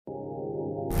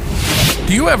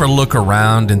Do you ever look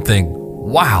around and think,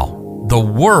 wow, the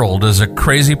world is a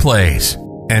crazy place,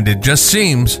 and it just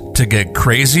seems to get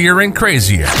crazier and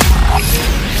crazier?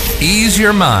 Ease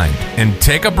your mind and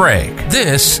take a break.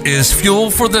 This is Fuel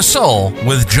for the Soul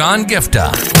with John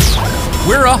Giftah.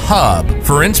 We're a hub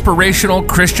for inspirational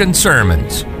Christian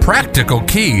sermons, practical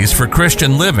keys for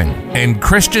Christian living, and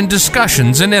Christian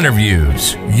discussions and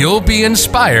interviews. You'll be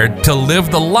inspired to live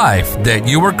the life that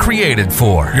you were created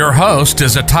for. Your host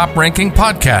is a top-ranking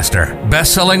podcaster,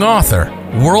 best-selling author,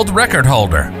 world record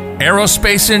holder,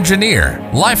 aerospace engineer,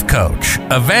 life coach,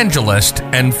 evangelist,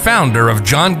 and founder of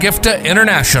John Giftah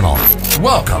International.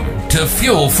 Welcome to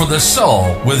Fuel for the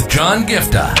Soul with John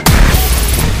Giftah.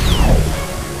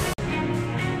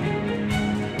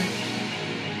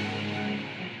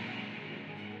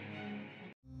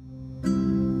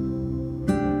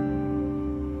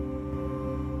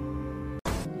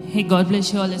 Hey, God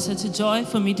bless you all. It's such a joy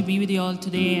for me to be with you all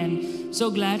today, and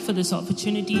so glad for this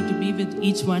opportunity to be with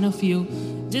each one of you.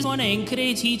 Just want to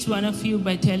encourage each one of you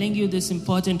by telling you this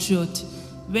important truth.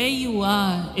 Where you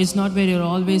are is not where you're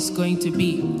always going to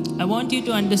be. I want you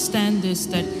to understand this,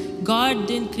 that God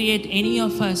didn't create any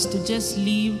of us to just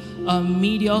live a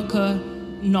mediocre,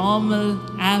 normal,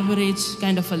 average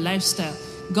kind of a lifestyle.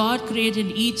 God created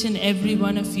each and every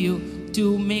one of you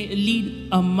to lead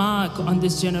a mark on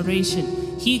this generation.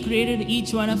 He created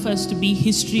each one of us to be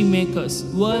history makers,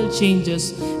 world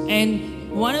changers. And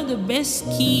one of the best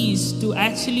keys to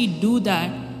actually do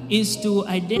that is to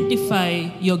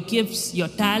identify your gifts, your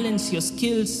talents, your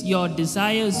skills, your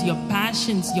desires, your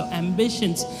passions, your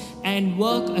ambitions, and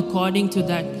work according to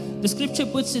that. The scripture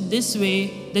puts it this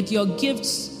way, that your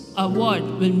gifts are what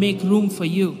will make room for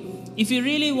you. If you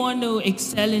really want to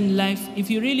excel in life, if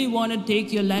you really want to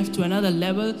take your life to another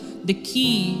level, the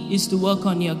key is to work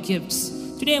on your gifts.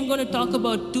 Today I'm going to talk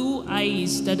about two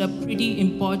eyes that are pretty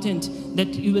important, that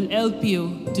will help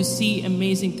you to see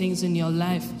amazing things in your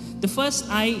life. The first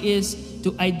eye is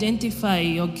to identify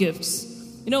your gifts.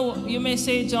 You know, you may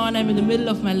say, John, I'm in the middle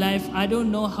of my life. I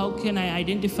don't know how can I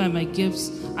identify my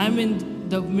gifts. I'm in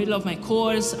the middle of my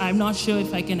course. I'm not sure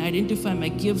if I can identify my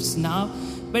gifts now.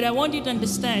 But I want you to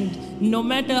understand, no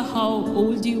matter how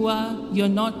old you are, you're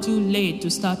not too late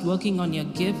to start working on your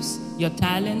gifts, your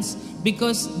talents,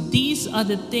 because these are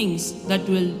the things that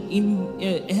will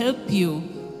help you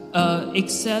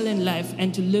excel in life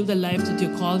and to live the life that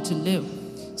you're called to live.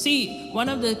 See, one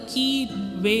of the key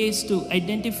ways to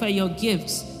identify your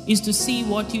gifts is to see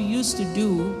what you used to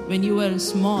do when you were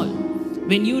small,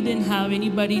 when you didn't have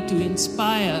anybody to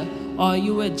inspire, or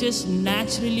you were just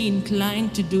naturally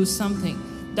inclined to do something.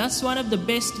 That's one of the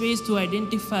best ways to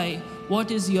identify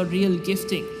what is your real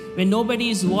gifting. When nobody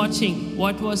is watching,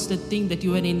 what was the thing that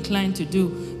you were inclined to do?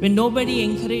 When nobody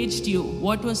encouraged you,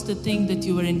 what was the thing that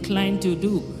you were inclined to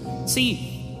do?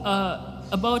 See,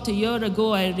 about a year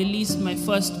ago, I released my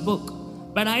first book.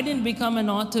 But I didn't become an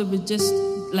author with just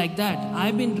like that.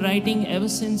 I've been writing ever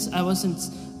since I was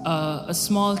a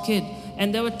small kid.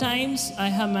 And there were times I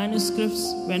have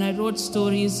manuscripts when I wrote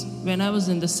stories when I was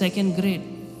in the second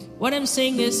grade. What I'm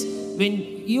saying is, when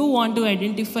you want to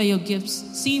identify your gifts,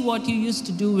 see what you used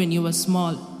to do when you were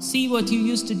small. See what you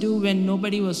used to do when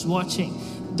nobody was watching.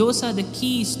 Those are the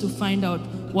keys to find out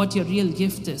what your real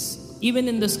gift is. Even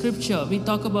in the scripture, we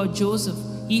talk about Joseph.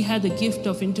 He had the gift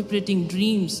of interpreting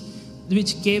dreams,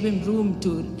 which gave him room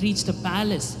to reach the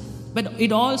palace. But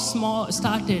it all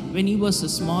started when he was a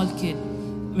small kid,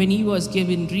 when he was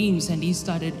given dreams and he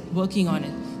started working on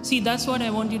it. See, that's what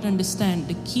I want you to understand.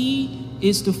 The key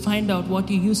is to find out what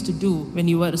you used to do when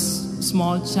you were a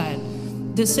small child.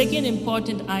 The second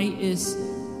important eye is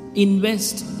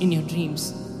invest in your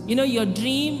dreams. You know, your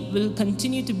dream will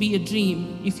continue to be a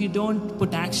dream if you don't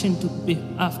put action to be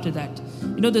after that.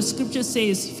 You know, the scripture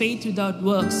says faith without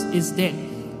works is dead.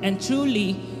 And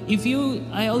truly,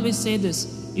 I always say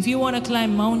this, if you want to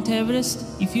climb Mount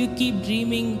Everest, if you keep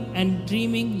dreaming and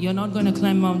dreaming, you're not going to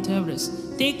climb Mount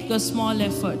Everest. Take a small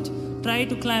effort. Try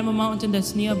to climb a mountain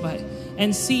that's nearby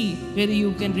and see whether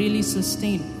you can really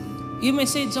sustain. You may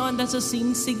say, John, that's a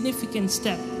insignificant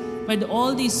step. But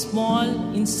all these small,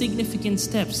 insignificant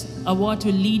steps are what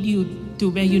will lead you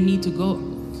to where you need to go.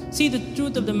 See, the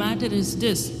truth of the matter is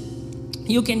this.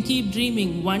 You can keep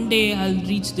dreaming, one day I'll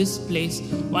reach this place,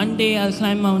 one day I'll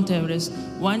climb Mount Everest,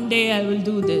 one day I will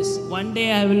do this, one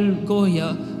day I will go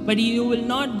here. But you will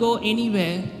not go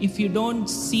anywhere if you don't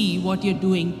see what you're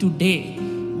doing today.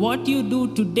 What you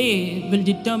do today will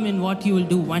determine what you will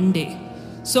do one day.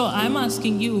 So I'm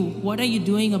asking you, what are you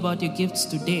doing about your gifts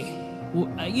today?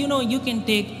 You know, you can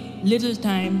take little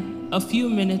time, a few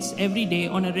minutes every day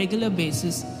on a regular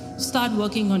basis. Start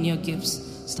working on your gifts.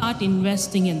 Start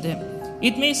investing in them.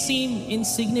 It may seem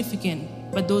insignificant,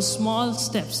 but those small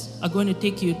steps are going to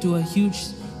take you to a huge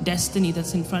destiny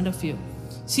that's in front of you.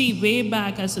 See, way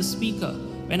back as a speaker,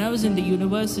 when I was in the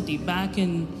university back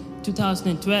in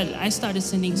 2012, I started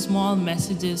sending small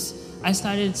messages. I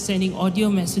started sending audio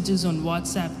messages on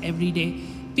WhatsApp every day.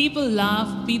 People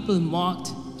laughed, people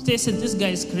mocked. They said, this guy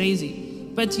is crazy.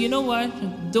 But you know what?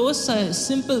 Those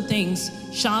simple things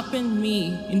sharpened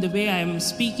me in the way I am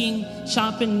speaking,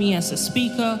 sharpened me as a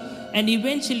speaker, and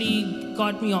eventually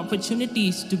got me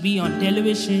opportunities to be on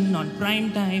television, on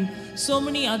prime time, so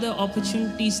many other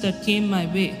opportunities that came my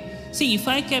way. See, if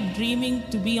I kept dreaming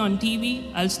to be on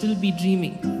TV, I'll still be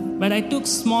dreaming. But I took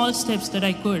small steps that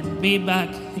I could way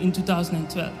back in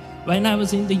 2012 when I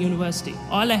was in the university.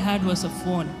 All I had was a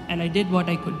phone, and I did what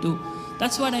I could do.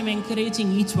 That's what I'm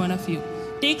encouraging each one of you.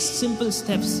 Take simple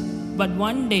steps, but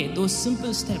one day those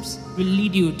simple steps will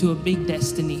lead you to a big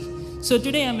destiny. So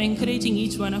today I'm encouraging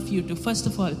each one of you to first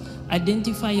of all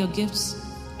identify your gifts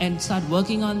and start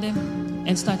working on them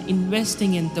and start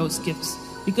investing in those gifts.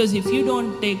 Because if you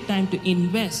don't take time to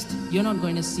invest, you're not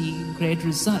going to see great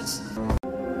results.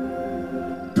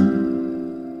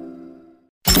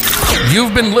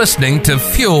 You've been listening to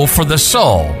Fuel for the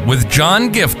Soul with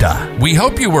John Giftah. We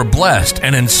hope you were blessed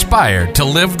and inspired to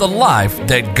live the life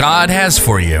that God has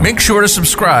for you. Make sure to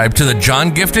subscribe to the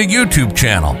John Giftah YouTube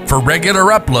channel for regular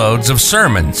uploads of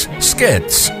sermons,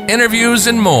 skits, interviews,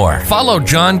 and more. Follow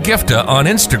John Giftah on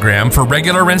Instagram for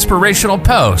regular inspirational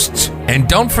posts. And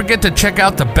don't forget to check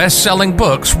out the best-selling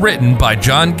books written by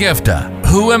John Giftah.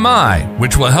 Who Am I?,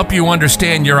 which will help you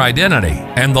understand your identity,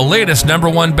 and the latest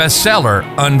 #1 bestseller,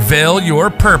 Unveil Your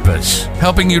Purpose,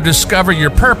 helping you discover your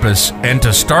purpose and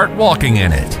to start walking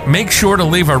in it. Make sure to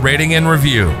leave a rating and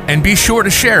review, and be sure to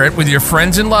share it with your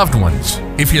friends and loved ones.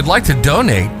 If you'd like to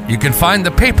donate, you can find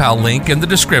the PayPal link in the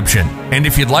description. And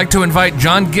if you'd like to invite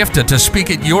John Giftah to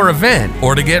speak at your event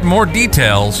or to get more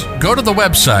details, go to the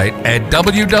website at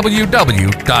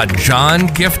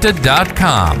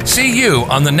www.johngiftah.com. See you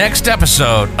on the next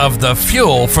episode of The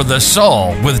Fuel for the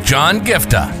Soul with John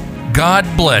Giftah. God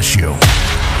bless you.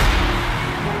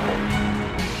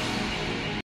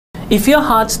 If your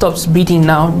heart stops beating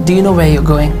now, do you know where you're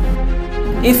going?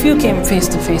 If you came face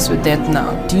to face with death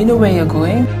now, do you know where you're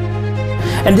going?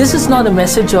 And this is not a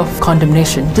message of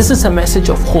condemnation. This is a message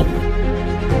of hope.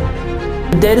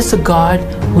 There is a God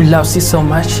who loves you so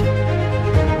much.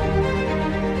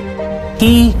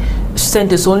 He sent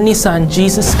His only Son,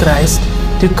 Jesus Christ,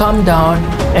 to come down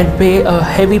and pay a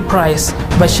heavy price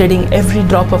by shedding every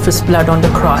drop of His blood on the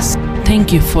cross.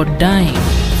 Thank you for dying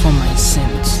for my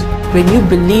sins. When you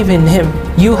believe in Him,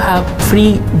 you have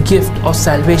free gift of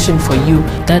salvation for you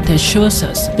that assures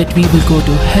us that we will go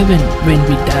to heaven when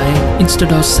we die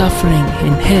instead of suffering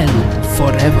in hell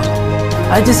forever.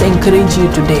 I just encourage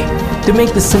you today to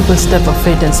make the simple step of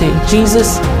faith and say,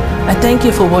 Jesus, I thank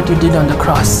you for what you did on the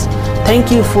cross.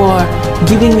 Thank you for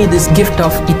giving me this gift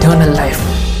of eternal life.